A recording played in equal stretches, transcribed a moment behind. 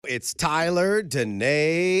It's Tyler,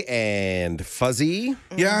 Danae, and Fuzzy.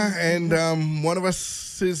 Yeah, and one of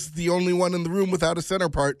us is the only one in the room without a center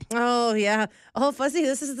part. Oh, yeah. Oh, Fuzzy,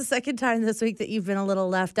 this is the second time this week that you've been a little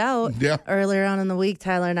left out. Yeah. Earlier on in the week,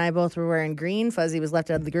 Tyler and I both were wearing green. Fuzzy was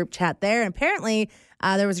left out of the group chat there. And apparently,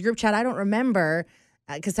 there was a group chat I don't remember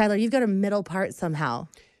because, Tyler, you've got a middle part somehow.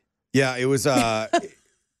 Yeah, it was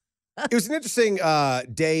it was an interesting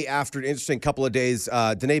day after an interesting couple of days.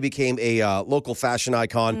 Danae became a local fashion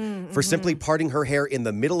icon for simply parting her hair in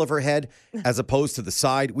the middle of her head as opposed to the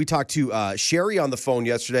side. We talked to Sherry on the phone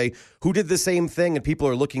yesterday who did the same thing, and people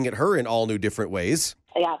are looking at her in all new different ways.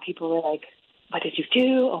 Yeah, people were like, what did you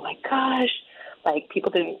do? Oh, my gosh. Like, people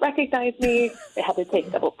didn't recognize me. They had to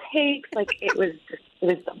take double takes. Like, it was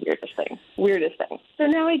the weirdest thing. So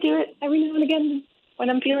now I do it every now and again when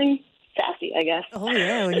I'm feeling sassy, I guess. Oh,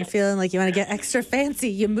 yeah. When you're feeling like you want to get extra fancy,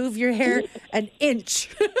 you move your hair an inch.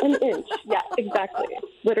 An inch. Yeah, exactly.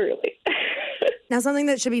 Literally. Now, something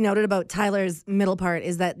that should be noted about Tyler's middle part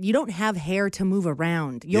is that you don't have hair to move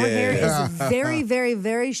around. Your hair is very, very,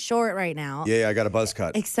 very short right now. Yeah, I got a buzz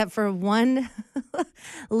cut. Except for one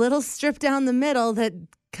little strip down the middle that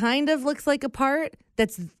kind of looks like a part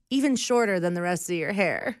that's even shorter than the rest of your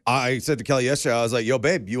hair. I said to Kelly yesterday, I was like, yo,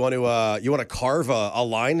 babe, you want to carve a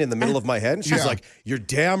line in the middle of my head? And she's like, you're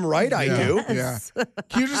damn right I do. Yeah.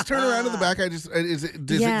 Can you just turn around to the back? Does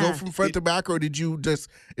it go from front to back, or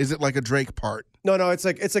is it like a Drake part? No, it's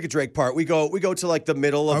like a Drake part. We go to like the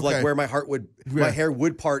middle of like where my hair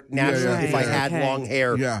would part naturally if I had long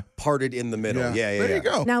hair parted in the middle. Yeah. There you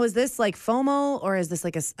go. Now, is this like FOMO or is this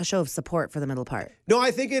like a show of support for the middle part? No,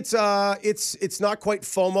 I think it's not quite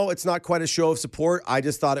FOMO. It's not quite a show of support. I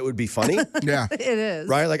just thought it would be funny. Yeah. It is.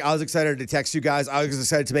 Right? Like I was excited to text you guys. I was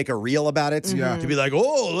excited to make a reel about it. Yeah. To be like,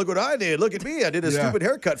 oh, look what I did. Look at me. I did a stupid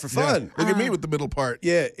haircut for fun. Look at me with the middle part.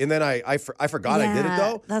 Yeah. And then I forgot I did it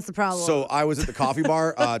though. That's the problem. So I was at the coffee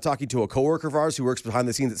bar talking to a coworker of ours who works behind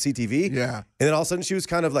the scenes at CTV. Yeah. And then all of a sudden she was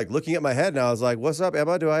kind of like looking at my head and I was like, what's up,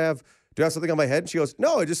 Emma? Do I have something on my head? And she goes,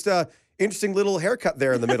 no, I just interesting little haircut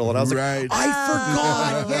there in the middle. And I was like,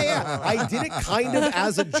 I forgot. Yeah. I did it kind of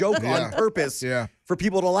as a joke on purpose for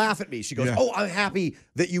people to laugh at me. She goes, oh, I'm happy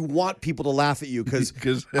that you want people to laugh at you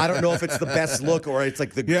because I don't know if it's the best look or it's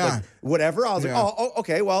like like whatever. I was like, oh,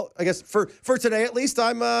 okay. Well, I guess for today at least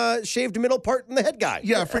I'm shaved middle part in the head guy.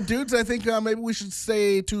 Yeah, for dudes, I think maybe we should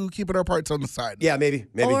say to keeping our parts on the side. Yeah, maybe.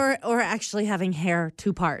 Or actually having hair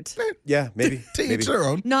two part. Yeah, maybe. To each their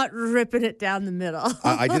own. Not ripping it down the middle.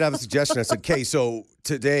 I did have a suggestion. I said, okay, so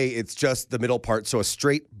today it's just the middle part, so a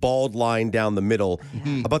straight bald line down the middle,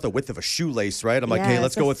 about the width of a shoelace, right? I'm like, hey,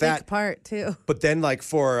 let's go with that part too. But then, like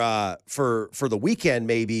for the weekend,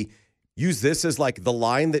 maybe use this as like the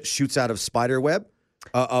line that shoots out of Spiderweb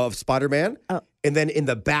of Spider-Man. And then in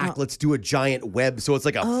the back, let's do a giant web. So it's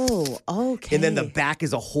like a... Oh, okay. And then the back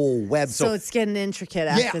is a whole web. So it's getting intricate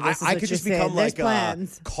after this. I could just become like a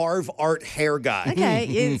carve art hair guy. Okay,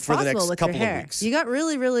 it's for the next with couple your hair. of weeks. You got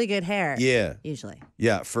really, really good hair. Yeah. Usually.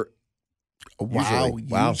 Yeah,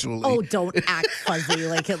 Wow. Usually. Oh, don't act fuzzy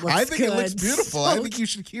like it looks I think good. it looks beautiful. I think you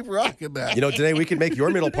should keep rocking that. You know, today we could make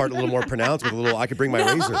your middle part a little more pronounced with a little, I could bring my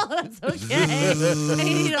razor. That's okay. I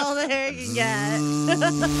need all the hair you can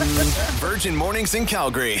get. Virgin Mornings in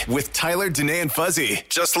Calgary with Tyler, Danae, and Fuzzy.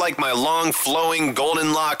 Just like my long, flowing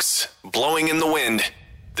golden locks blowing in the wind.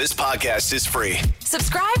 This podcast is free.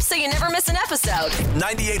 Subscribe so you never miss an episode.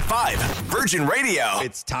 98.5 Virgin Radio.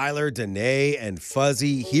 It's Tyler, Danae, and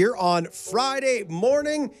Fuzzy here on Friday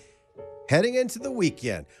morning, heading into the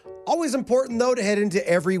weekend. Always important, though, to head into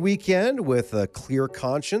every weekend with a clear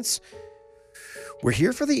conscience. We're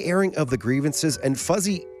here for the airing of the grievances. And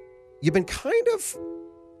Fuzzy, you've been kind of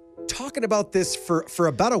talking about this for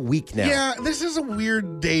about a week now. Yeah, this is a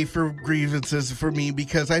weird day for grievances for me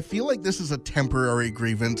because I feel like this is a temporary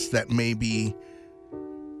grievance that may be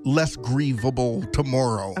less grievable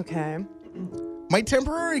tomorrow. Okay. My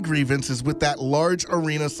temporary grievance is with that large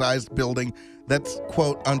arena-sized building that's,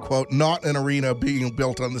 quote, unquote, not an arena being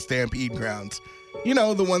built on the Stampede grounds. You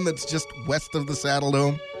know, the one that's just west of the Saddle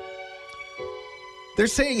Dome. They're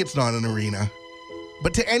saying it's not an arena.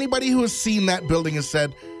 But to anybody who has seen that building has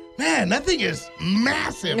said, man, that thing is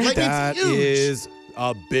massive. Like, that it's huge. is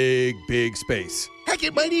a big, big space. Heck,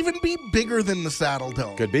 it might even be bigger than the Saddle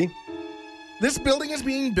Dome. Could be. This building is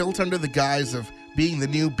being built under the guise of being the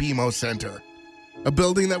new BMO Center. A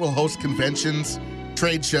building that will host conventions,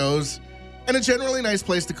 trade shows, and a generally nice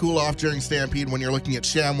place to cool off during Stampede when you're looking at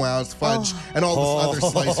ShamWows, fudge, and all the other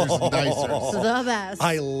slicers and dicers. The best.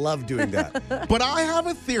 I love doing that. But I have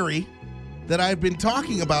a theory that I've been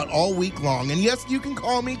talking about all week long. And yes, you can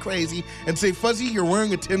call me crazy and say, Fuzzy, you're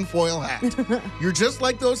wearing a tinfoil hat. You're just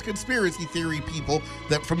like those conspiracy theory people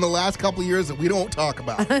that from the last couple of years that we don't talk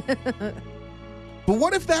about. But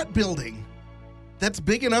what if that building that's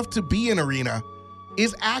big enough to be an arena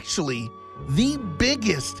is actually the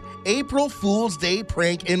biggest April Fool's Day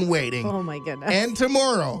prank in waiting? Oh, my goodness. And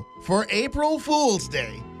tomorrow, for April Fool's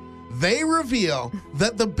Day, they reveal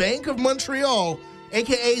that the Bank of Montreal,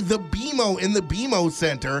 a.k.a. the BMO in the BMO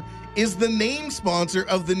Center, is the name sponsor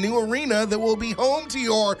of the new arena that will be home to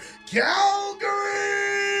your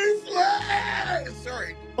Calgary Flames.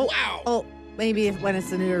 Sorry. Wow. Oh, maybe when it's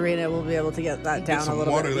the new arena, we'll be able to get that down a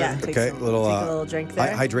little bit. Yeah, take a little drink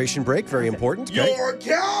there. Hydration break, very important. Okay. Your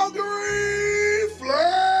Calgary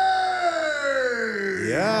Flames.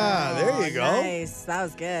 Yeah, there you go. Nice. That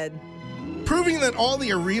was good. Proving that all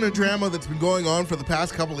the arena drama that's been going on for the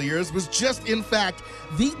past couple of years was just, in fact,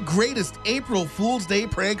 the greatest April Fool's Day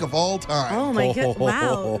prank of all time. Oh, my goodness.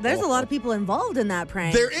 Wow. There's a lot of people involved in that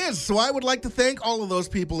prank. There is. So I would like to thank all of those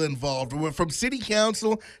people involved, from City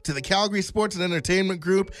Council to the Calgary Sports and Entertainment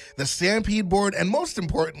Group, the Stampede Board, and most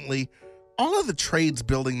importantly, all of the trades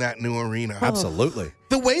building that new arena. Absolutely.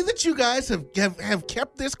 The way that you guys have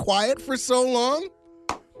kept this quiet for so long,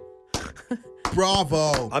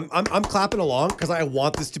 bravo. I'm clapping along because I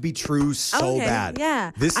want this to be true so bad.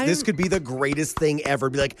 Yeah. This could be the greatest thing ever.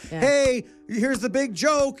 Be like, hey, here's the big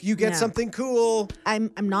joke. You get something cool. I'm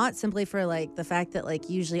not simply for like the fact that like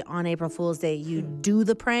usually on April Fool's Day you do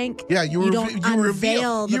the prank. Yeah, you don't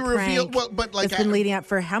unveil the prank. Well, but like it's been leading up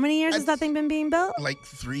for how many years has that thing been being built? Like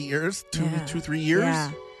 3 years, 3 years.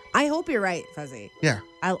 Yeah. I hope you're right, Fuzzy. Yeah.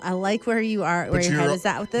 I like where you are, where your head is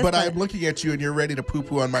at with this. But I'm looking at you and you're ready to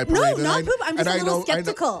poo-poo on my parade. No, not poop. I'm just a little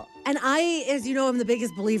skeptical. And I, as you know, I'm the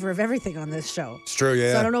biggest believer of everything on this show. It's true,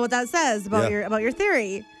 yeah. So I don't know what that says about your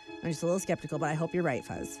theory. I'm just a little skeptical, but I hope you're right,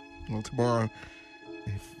 Fuzz. Well, tomorrow,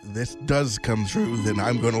 if this does come true, then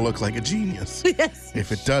I'm going to look like a genius. Yes.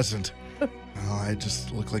 If it doesn't, I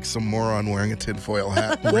just look like some moron wearing a tinfoil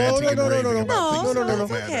hat, No.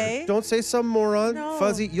 Okay. Don't say some moron. No.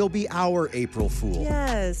 Fuzzy, you'll be our April Fool.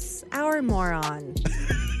 Yes, our moron.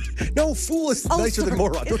 No, fool is nicer than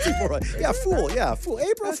moron. Don't say moron. Yeah, fool. Yeah, fool.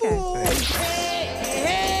 April Fool.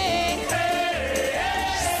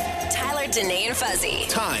 Tyler, Danae, and Fuzzy.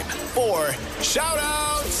 Time for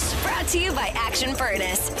shout-outs. Brought to you by Action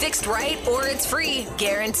Furnace. Fixed right or it's free.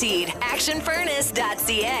 Guaranteed.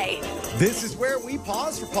 ActionFurnace.ca. This is where we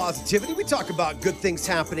pause for positivity. We talk about good things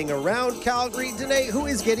happening around Calgary. Danae, who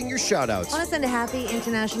is getting your shout-outs? I want to send a happy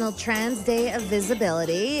International Trans Day of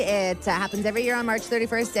Visibility. It happens every year on March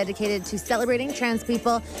 31st, dedicated to celebrating trans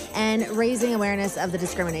people and raising awareness of the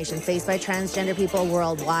discrimination faced by transgender people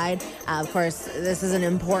worldwide. Of course, this is an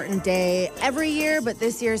important day every year, but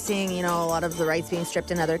this year seeing, a lot of the rights being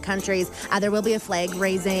stripped in other countries. There will be a flag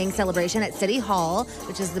raising celebration at City Hall,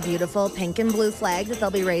 which is the beautiful pink and blue flag that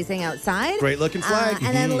they'll be raising outside. Great looking flag.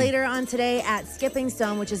 And then later on today at Skipping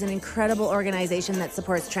Stone, which is an incredible organization that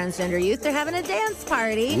supports transgender youth, they're having a dance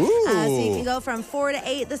party. So you can go from 4 to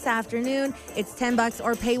 8 this afternoon. It's $10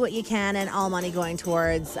 or pay what you can, and all money going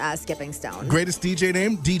towards Skipping Stone. Greatest DJ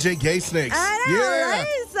name, DJ Gay Snakes. I know, right?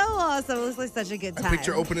 So awesome. It looks like such a good time. I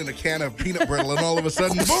picture opening a can of peanut brittle and all of a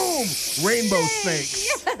sudden, boom, rainbow snakes.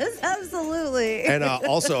 Yes, absolutely. And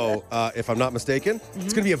also, if I'm not mistaken,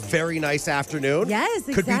 it's going to be a very nice afternoon. Yes,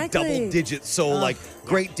 exactly. Could be double digits. So,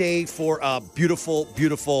 great day for a beautiful,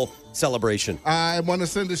 beautiful celebration. I want to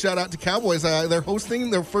send a shout out to Cowboys. They're hosting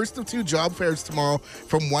their first of 2 job fairs tomorrow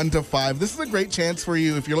from 1 to 5. This is a great chance for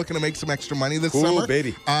you if you're looking to make some extra money this summer.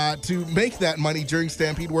 Baby. To make that money during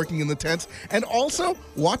Stampede working in the tents, and also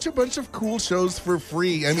watch a bunch of cool shows for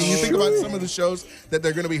free. I mean, you think about some of the shows that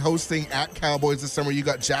they're going to be hosting at Cowboys this summer. You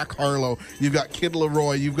got Jack Harlow, you've got Kid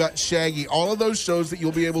Leroy, you've got Shaggy, all of those shows that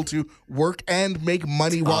you'll be able to work and make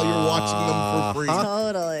money while you're watching them for free.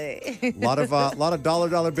 Totally. A lot of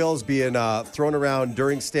dollar bills being thrown around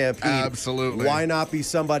during Stampede. Absolutely. Why not be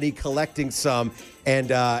somebody collecting some and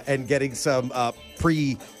getting some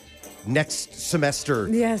pre-next semester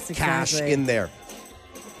cash in there?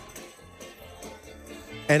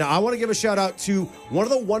 And I want to give a shout out to one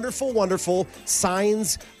of the wonderful, wonderful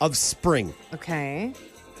signs of spring. Okay.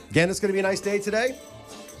 Again, it's going to be a nice day today.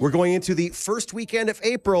 We're going into the first weekend of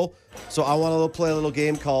April, so I want to play a little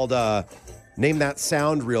game called Name That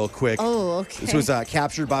Sound real quick. Oh, okay. This was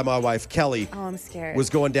captured by my wife, Kelly. Oh, I'm scared. Was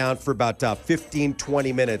going down for about 15,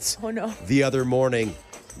 20 minutes. Oh, no. The other morning,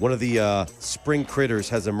 one of the spring critters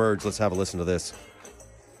has emerged. Let's have a listen to this.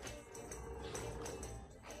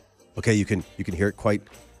 Okay, you can hear it quite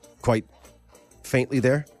faintly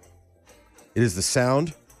there. It is the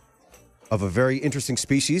sound of a very interesting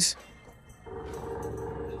species.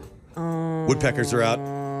 Woodpeckers are out.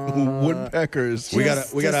 Woodpeckers. We got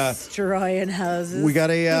a destroying houses. we got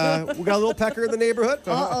a little pecker in the neighborhood.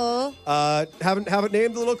 Haven't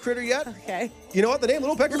named the little critter yet. Okay. You know what? The name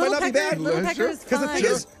little pecker might not be bad. Little pecker is Because the fun. thing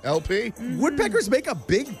is, LP. woodpeckers make a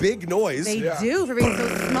big noise. They do for being so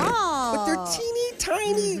small. But they're teeny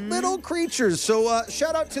tiny little creatures. So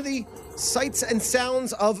shout out to the sights and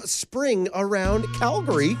sounds of spring around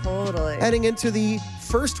Calgary. Totally. Heading into the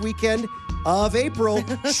first weekend of April.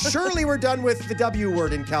 Surely we're done with the W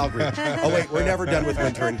word in Calgary. Oh, wait, we're never done with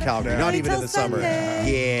winter in Calgary. Not Wait even in till the summer.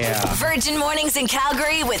 Sunday. Yeah. Virgin Mornings in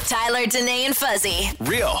Calgary with Tyler, Danae, and Fuzzy.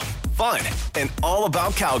 Real, fun, and all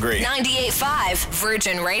about Calgary. 98.5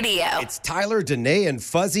 Virgin Radio. It's Tyler, Danae, and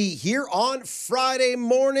Fuzzy here on Friday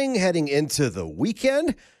morning, heading into the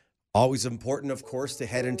weekend. Always important, of course, to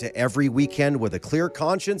head into every weekend with a clear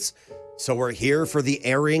conscience. So we're here for the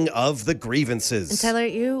airing of the grievances. And Tyler,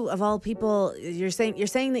 you of all people, you're saying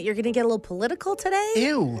that you're going to get a little political today.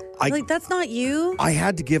 Ew. Like that's not you. I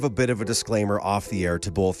had to give a bit of a disclaimer off the air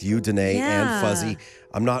to both you, Danae, Yeah. and Fuzzy.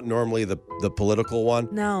 I'm not normally the political one,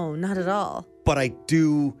 No, not at all. but I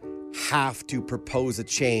do have to propose a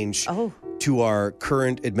change Oh. to our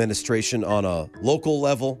current administration on a local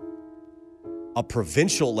level, a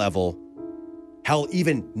provincial level, hell,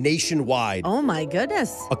 even nationwide Oh my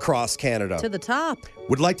goodness. across Canada. To the top.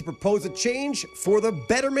 Would like to propose a change for the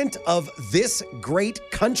betterment of this great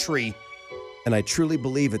country. And I truly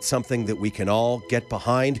believe it's something that we can all get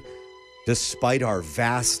behind despite our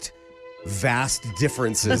vast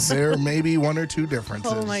differences. There may be one or two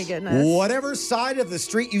differences. Oh my goodness. Whatever side of the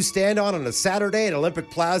street you stand on a Saturday at Olympic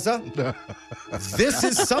Plaza, this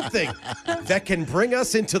is something that can bring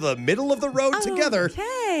us into the middle of the road together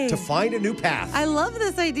Okay. to find a new path. I love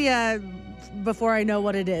this idea before I know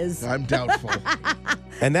what it is. I'm doubtful.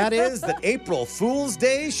 And that is that April Fool's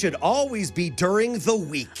Day should always be during the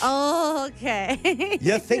week. Oh, okay.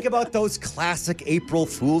 You think about those classic April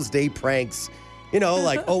Fool's Day pranks. You know,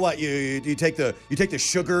 like, oh, what you take the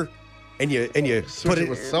sugar and you put it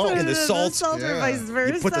with salt. in the salt. Or Yeah. vice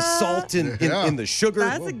versa. You put the salt in the sugar.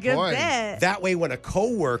 That's a good boy. bit. That way, when a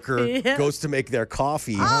coworker Yeah. goes to make their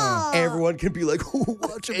coffee, Oh. everyone can be like, "Oh,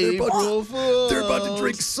 watch them! April Fools. They're about to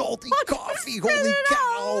drink salty coffee. Holy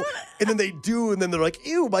cow!" And then they do, and then they're like,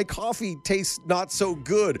 "Ew, my coffee tastes not so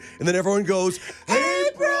good." And then everyone goes,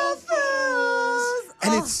 "April Fools!"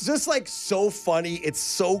 And it's just like so funny. It's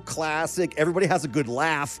so classic. Everybody has a good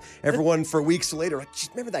laugh. Everyone for weeks later, like, "Geez,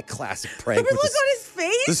 remember that classic prank Look with on his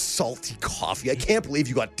face. the salty coffee? I can't believe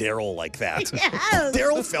you got Daryl like that." Yes.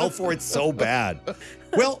 Daryl fell for it so bad.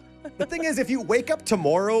 Well, the thing is, if you wake up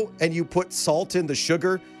tomorrow and you put salt in the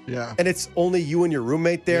sugar, Yeah. and it's only you and your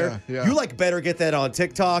roommate there, Yeah. you like better get that on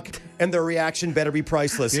TikTok, and their reaction better be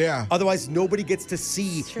priceless. Yeah. Otherwise, nobody gets to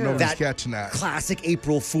see Nobody's that catching that. classic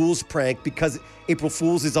April Fool's prank because April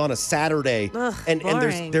Fool's is on a Saturday, Ugh, and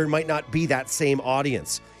boring. there might not be that same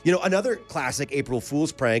audience. You know, another classic April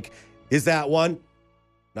Fool's prank is that one.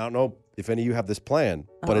 I don't know if any of you have this plan,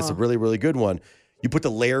 but it's a really, really good one. You put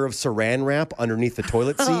the layer of saran wrap underneath the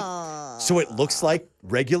toilet seat so it looks like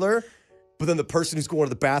regular, but then the person who's going to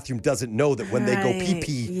the bathroom doesn't know that when they go Right.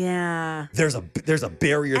 pee-pee, Yeah. there's a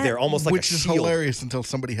barrier there, almost like Which a is shield. hilarious until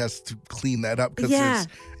somebody has to clean that up because Yeah.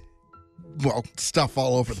 there's, well, stuff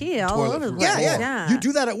all over Pee the all toilet. over the from place. Yeah, before. yeah, Yeah. You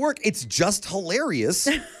do that at work. It's just hilarious.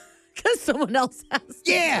 Because someone else has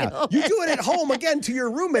to Yeah, you do it at home again to your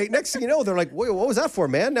roommate. Next thing you know, they're like, "Wait, what was that for,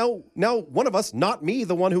 man?" Now one of us, not me,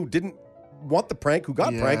 the one who didn't want the prank, who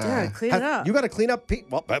got Yeah. pranked. Yeah, clean it up. You got to clean up.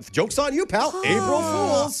 Well, joke's on you, pal. April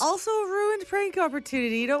Fools. Also a ruined prank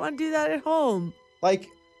opportunity. You don't want to do that at home. Like,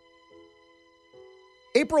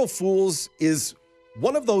 April Fools is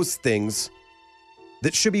one of those things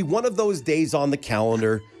that should be one of those days on the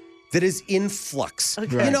calendar that is in flux.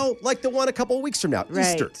 Okay. You know, like the one a couple of weeks from now, Right.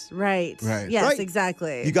 Easter. Right. Right. Yes, Right.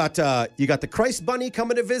 exactly. You got the Christ bunny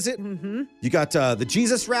coming to visit. Mm-hmm. You got the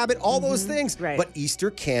Jesus rabbit, all those things. Right. But Easter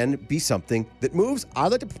can be something that moves.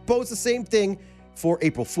 I'd like to propose the same thing for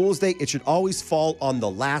April Fool's Day. It should always fall on the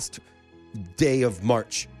last day of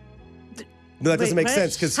March. No, that doesn't Wait, make what?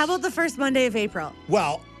 sense because, How about the first Monday of April?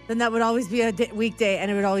 well, Then that would always be a weekday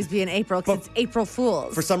and it would always be in April because But it's April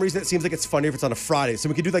Fool's. for some reason it seems like it's funnier if it's on a Friday. So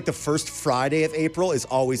we could do like the first Friday of April is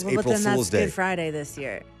always Well, but April then Fool's that's Day. Good Friday this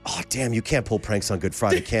year. Oh, damn, you can't pull pranks on Good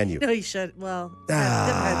Friday, can you? No, you should. Well,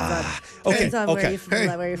 Okay, depends on okay.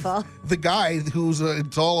 where you fall. The guy who's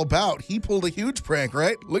it's all about, he pulled a huge prank,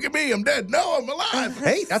 right? Look at me, I'm dead. No, I'm alive.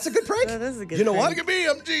 Hey, that's a good prank. That is a good You know prank. what? Look at me,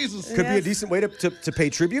 I'm Jesus. Could be a Yes. decent way to pay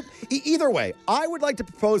tribute. Either way, I would like to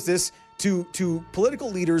propose this to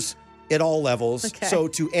political leaders at all levels. Okay. So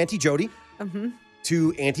to Auntie Jody,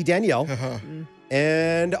 to Auntie Danielle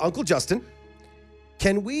and Uncle Justin,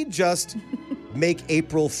 can we just make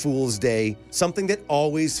April Fool's Day something that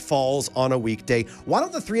always falls on a weekday? Why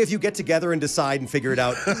don't the three of you get together and decide and figure it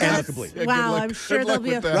out amicably? Wow, I'm sure they'll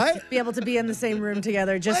be able to be in the same room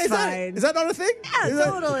together just fine. Is that not a thing? Yeah,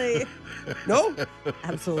 totally. No?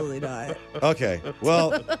 Absolutely not. Okay.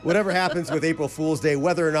 Well, whatever happens with April Fool's Day,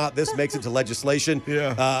 whether or not this makes it to legislation,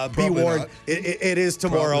 be warned, it is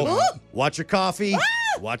tomorrow. Watch your coffee.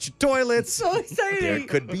 Watch your toilets. So exciting. There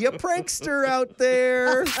could be a prankster out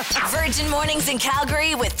there. Virgin Mornings in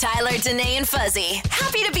Calgary with Tyler, Danae, and Fuzzy.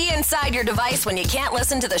 Happy to be inside your device when you can't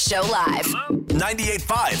listen to the show live.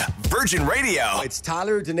 98.5 Virgin Radio. It's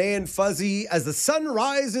Tyler, Danae, and Fuzzy as the sun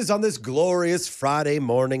rises on this glorious Friday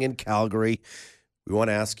morning in Calgary. We want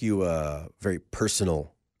to ask you a very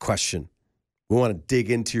personal question. We want to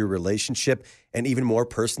dig into your relationship, and even more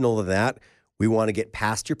personal than that, we want to get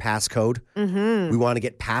past your passcode. We want to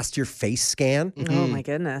get past your face scan. Oh, my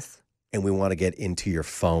goodness. And we want to get into your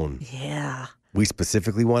phone. Yeah. We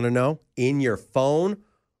specifically want to know, in your phone,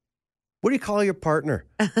 what do you call your partner?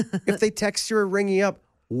 If they text you or ring you up,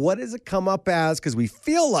 what does it come up as? Because we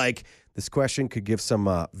feel like this question could give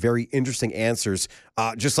some very interesting answers,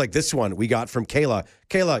 just like this one we got from Kayla.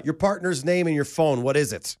 Kayla, your partner's name in your phone, what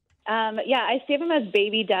is it? I save him as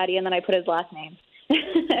Baby Daddy, and then I put his last name.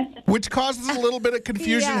 Which causes a little bit of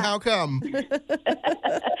confusion. Yeah. How come?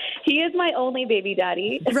 He is my only baby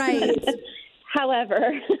daddy. Right.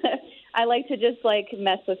 However, I like to just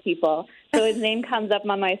mess with people. So his name comes up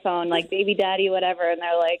on my phone, like Baby Daddy, whatever, and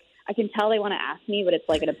they're like, I can tell they want to ask me, but it's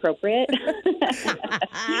inappropriate.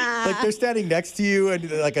 Like they're standing next to you and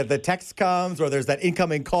the text comes, or there's that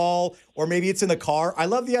incoming call, or maybe it's in the car. I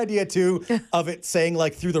love the idea too of it saying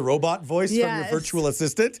through the robot voice from your virtual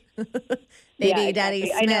assistant. Baby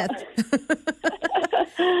Daddy Smith.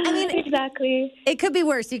 I mean, exactly. It could be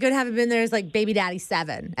worse. You could have it been there as Baby Daddy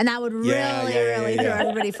 7, and that would really throw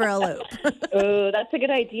everybody for a loop. Oh, that's a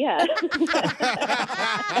good idea.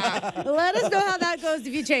 Let us know how that goes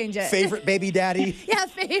if you change it. Favorite baby daddy? Yeah,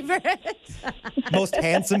 favorite. Most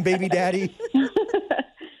handsome baby daddy?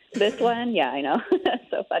 This one? Yeah, I know. That's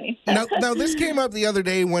so funny. Now, this came up the other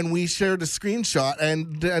day when we shared a screenshot,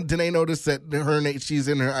 and Danae noticed that her name, she's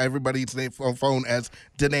in everybody's phone as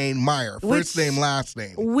Danae Meyer, first name, last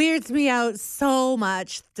name. Weirds me out so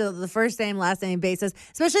much, the first name, last name basis,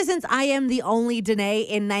 especially since I am the only Danae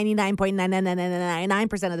in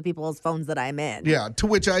 99.99999% of the people's phones that I'm in. Yeah, to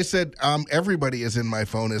which I said, everybody is in my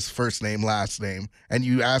phone as first name, last name. And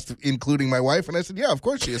you asked, including my wife, and I said, yeah, of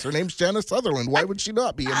course she is. Her name's Janice Sutherland. Why would she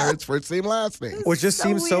not be in there? It's first name, last name. Which just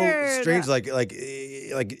seems weird. so strange. Like,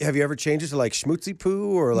 have you ever changed it to Schmootsy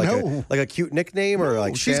Poo or No. a cute nickname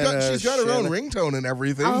or she's got her own ringtone and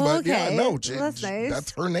everything. Oh, but okay. yeah, That's nice.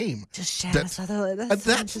 That's her name. Just Janice Sutherland. That's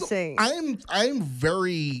interesting. I'm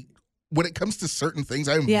very, when it comes to certain things,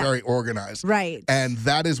 I'm very organized. Right. And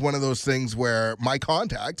that is one of those things where my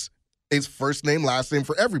contacts is first name, last name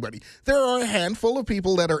for everybody. There are a handful of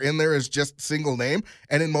people that are in there as just single name.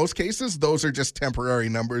 And in most cases, those are just temporary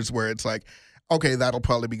numbers where it's okay, that'll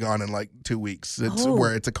probably be gone in 2 weeks. It's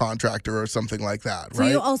where it's a contractor or something like that, So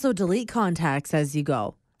right? you also delete contacts as you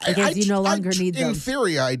go. Because you no longer need them. In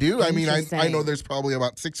theory, I do. I mean, I Interesting. know there's probably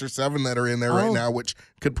about 6 or 7 that are in there right now, which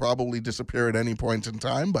could probably disappear at any point in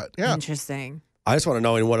time. But yeah. Interesting. I just want to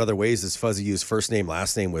know in what other ways does Fuzzy use first name,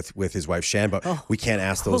 last name with his wife Shan, but we can't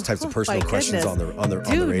ask those types of personal my questions on goodness.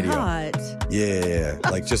 the radio. Not. Yeah.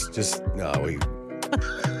 Just no.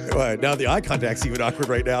 Well, now the eye contact's even awkward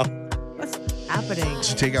right now. What's happening? Did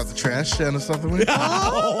you take out the trash and something?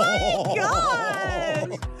 Oh my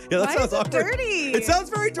God. Yeah, that Why sounds is it awkward. dirty? It sounds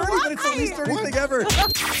very dirty, but it's the least dirty thing ever.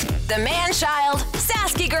 The man-child,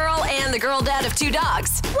 Sasky girl, and the girl dad of 2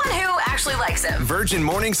 dogs. One who actually likes him. Virgin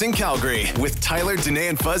Mornings in Calgary with Tyler, Danae,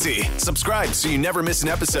 and Fuzzy. Subscribe so you never miss an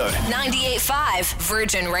episode. 98.5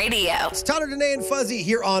 Virgin Radio. It's Tyler, Danae, and Fuzzy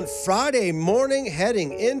here on Friday morning,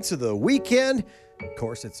 heading into the weekend. Of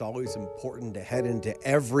course, it's always important to head into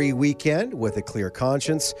every weekend with a clear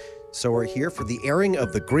conscience. So we're here for the airing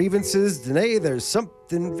of the grievances. Danae, there's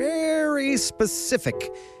something very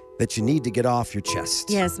specific that you need to get off your chest.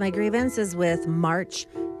 Yes, my grievance is with March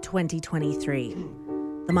 2023.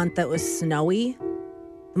 The month that was snowy,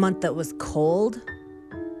 the month that was cold,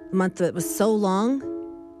 the month that was so long,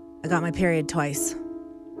 I got my period twice.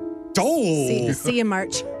 Oh! See you in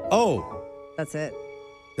March. Oh, That's it.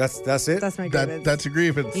 that's it? That's my grievance. That's a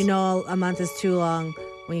grievance. You know, a month is too long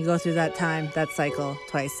when you go through that time, that cycle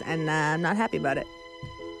twice, and I'm not happy about it.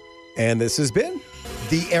 And this has been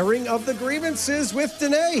the airing of the grievances with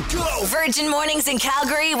Danae. Virgin Mornings in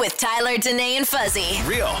Calgary with Tyler, Danae, and Fuzzy.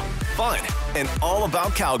 Real, fun, and all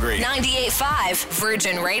about Calgary. 98.5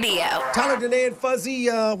 Virgin Radio. Tyler, Danae, and Fuzzy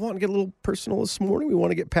want to get a little personal this morning. We want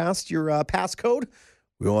to get past your passcode.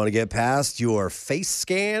 We want to get past your face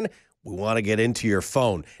scan. We want to get into your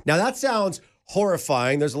phone. Now, that sounds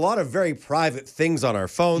horrifying. There's a lot of very private things on our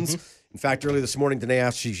phones. In fact, earlier this morning, Danae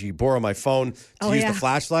asked she borrow my phone to use the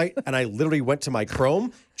flashlight, and I literally went to my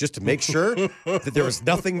Chrome just to make sure that there was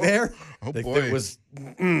nothing there. Oh, Like, boy. there was I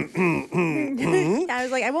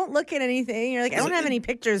was like, I won't look at anything. You're like, I don't have any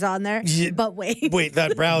pictures on there. But wait. Wait,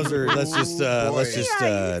 that browser. Let's just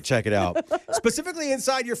check it out. Specifically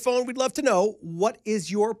inside your phone, we'd love to know, what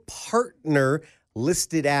is your partner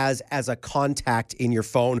listed as a contact in your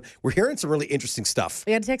phone? We're hearing some really interesting stuff.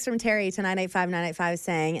 We got a text from Terry to 985-985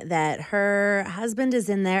 saying that her husband is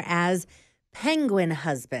in there as Penguin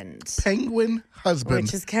Husband. Penguin husband.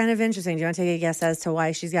 Which is kind of interesting. Do you want to take a guess as to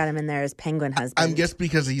why she's got him in there as Penguin Husband? I'm guessing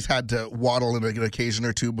because he's had to waddle in an occasion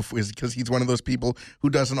or two because he's one of those people who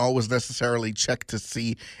doesn't always necessarily check to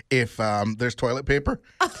see if there's toilet paper.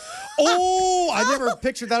 Oh, I never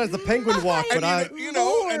pictured that as the penguin walk, but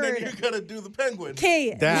and then you gotta do the penguin.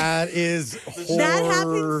 Okay. that is horror. That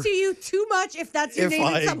happens to you too much if that's your If name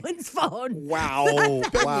I- in someone's phone. Wow,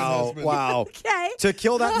 husband. wow. Okay. To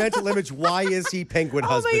kill that mental image, why is he penguin Oh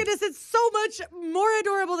husband? my goodness, it's so much more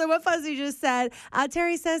adorable than what Fuzzy just said.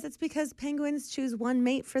 Terry says it's because penguins choose one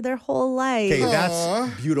mate for their whole life. Okay, Aw.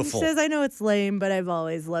 that's He beautiful. says, I know it's lame, but I've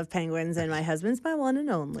always loved penguins, and my husband's my one and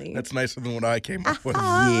only. That's nicer than what I came up with.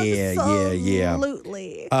 Yeah.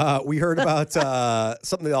 Absolutely. We heard about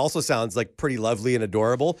something that also sounds like pretty lovely and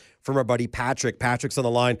adorable from our buddy Patrick. Patrick's on the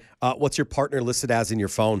line. What's your partner listed as in your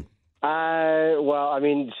phone? Well, I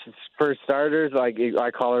mean, for starters, like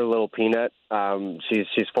I call her Little Peanut. She's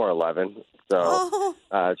 4'11", so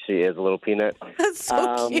she is a little peanut. That's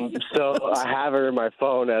so cute. So I have her in my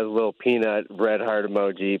phone as Little Peanut, red heart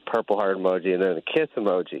emoji, purple heart emoji, and then a kiss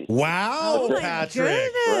emoji. Wow, Oh my Patrick.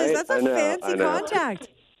 goodness, Right? that's a I know, fancy I know. contact.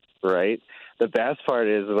 Right? The best part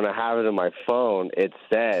is when I have it in my phone, it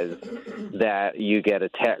says that you get a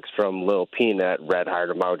text from Little Peanut, red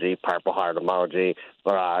heart emoji, purple heart emoji,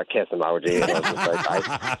 or kiss emoji. And it's just like,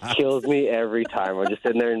 it kills me every time. I'm just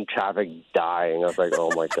sitting there in traffic dying. I was like,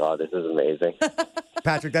 oh my God, this is amazing.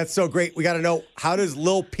 Patrick, that's so great. We got to know, how does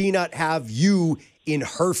Lil Peanut have you in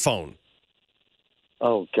her phone?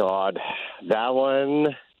 Oh God, that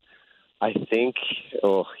one. I think,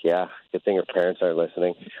 good thing her parents aren't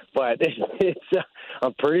listening. But it's,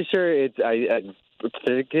 I'm pretty sure I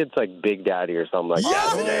think it's like Big Daddy or something like that.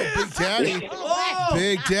 Oh, Big Daddy.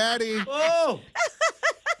 Big Daddy. Oh.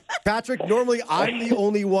 Patrick, normally I'm the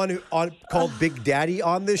only one called Big Daddy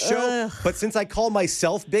on this show. But since I call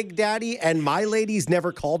myself Big Daddy and my ladies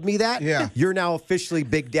never called me that, you're now officially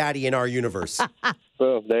Big Daddy in our universe.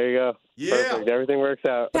 Boom, there you go. Yeah. Perfect. Everything works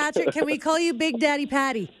out. Patrick, can we call you Big Daddy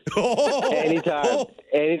Patty? Anytime.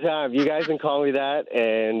 Anytime. You guys can call me that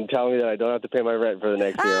and tell me that I don't have to pay my rent for the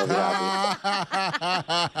next year. I'll be happy.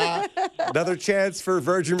 Another chance for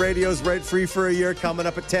Virgin Radio's rent-free for a year coming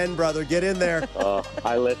up at 10, brother. Get in there.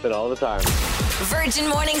 I listen all the time. Virgin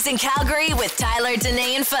Mornings in Calgary with Tyler,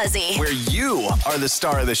 Danae, and Fuzzy. Where you are the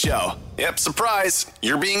star of the show. Yep, surprise.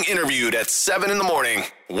 You're being interviewed at 7 in the morning.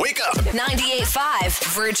 Wake up.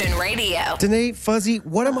 98.5 Virgin Radio. Danae, Fuzzy,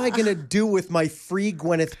 what am I going to do with my free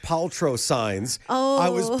Gwyneth Paltrow signs? Oh. I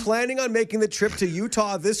was planning on making the trip to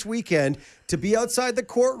Utah this weekend to be outside the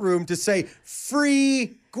courtroom to say,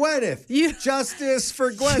 free Gwyneth. Justice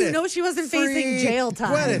for Gwyneth. You know she wasn't facing jail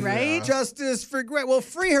time, Gwyneth. right? Justice for Gwyneth. Well,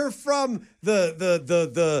 free her from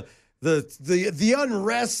the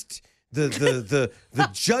unrest, the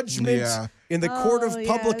judgment in the court of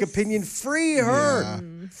public opinion. Free her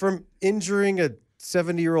from injuring a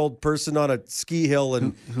 70-year-old person on a ski hill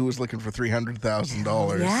and who was looking for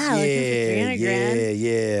 $300,000.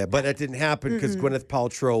 Yeah. But that didn't happen because Gwyneth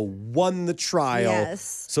Paltrow won the trial.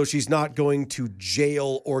 Yes. So she's not going to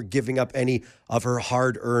jail or giving up any of her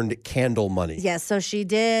hard-earned candle money. Yes, so she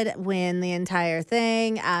did win the entire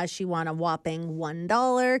thing. She won a whopping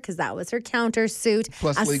 $1 because that was her countersuit.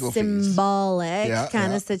 Plus a legal fees. symbolic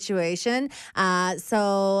kind of situation.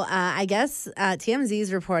 So I guess TMZ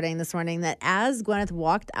is reporting this morning that as Gwyneth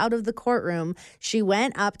walked out of the courtroom, she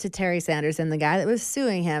went up to Terry Sanderson, the guy that was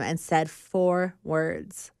suing him, and said 4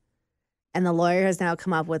 words. And the lawyer has now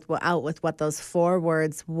come up with what those 4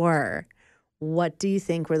 words were. What do you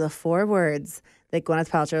think were the 4 words that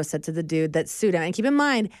Gwyneth Paltrow said to the dude that sued him? And keep in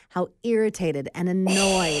mind how irritated and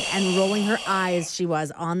annoyed and rolling her eyes she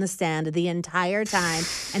was on the stand the entire time,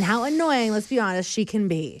 and how annoying, let's be honest, she can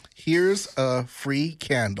be. Here's a free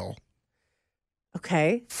candle.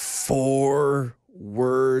 Okay. 4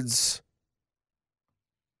 words.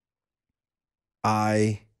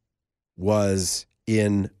 I was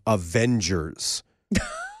in Avengers.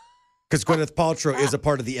 Because Gwyneth Paltrow is a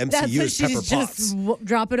part of the MCU That's what as Pepper she's Potts. just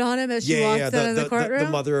dropping on him as she walks out of the courtroom. The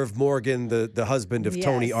mother of Morgan, the husband of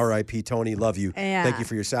Tony, Yes. R.I.P. Tony, love you. Yeah. Thank you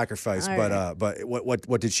for your sacrifice. All But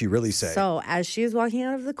what did she really say? So as she was walking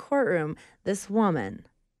out of the courtroom, this woman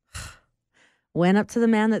went up to the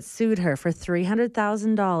man that sued her for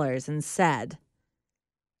 $300,000 and said,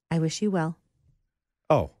 "I wish you well."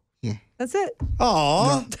 Oh. That's it.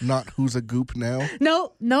 Aw. Not who's a goop now.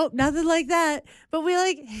 Nope, nothing like that. But we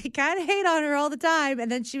kind of hate on her all the time,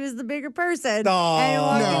 and then she was the bigger person. No. And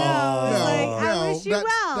walking out, it was No, like, I wish you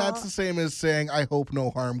well. That's the same as saying, I hope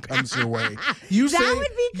no harm comes your way. You That say, would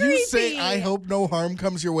be You say, creepy. I hope no harm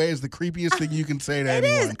comes your way is the creepiest thing you can say to It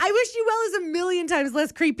anyone. is. I wish you well is a million times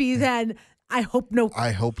less creepy than I hope no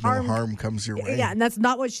I hope no harm comes your way. Yeah, and that's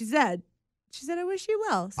not what she said. She said, "I wish you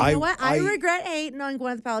well." So you know what? I regret hating on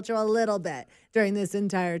Gwyneth Paltrow a little bit during this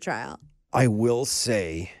entire trial. I will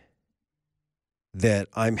say that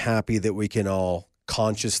I'm happy that we can all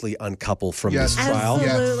consciously uncouple from Yes. this trial.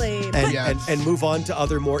 Absolutely. And move on to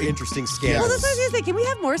other more interesting scandals. Well, that's what I was going to say. Can we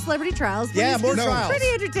have more celebrity trials? Yeah, please? more 'Cause trials. It's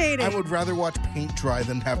pretty entertaining. I would rather watch paint dry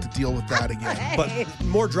than have to deal with that again. But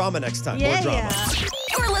more drama next time. Yeah, More drama. yeah.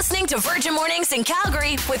 You're listening to Virgin Mornings in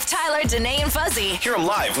Calgary with Tyler, Danae, and Fuzzy. Hear them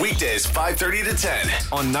live weekdays 5:30 to 10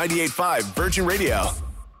 on 98.5 Virgin Radio.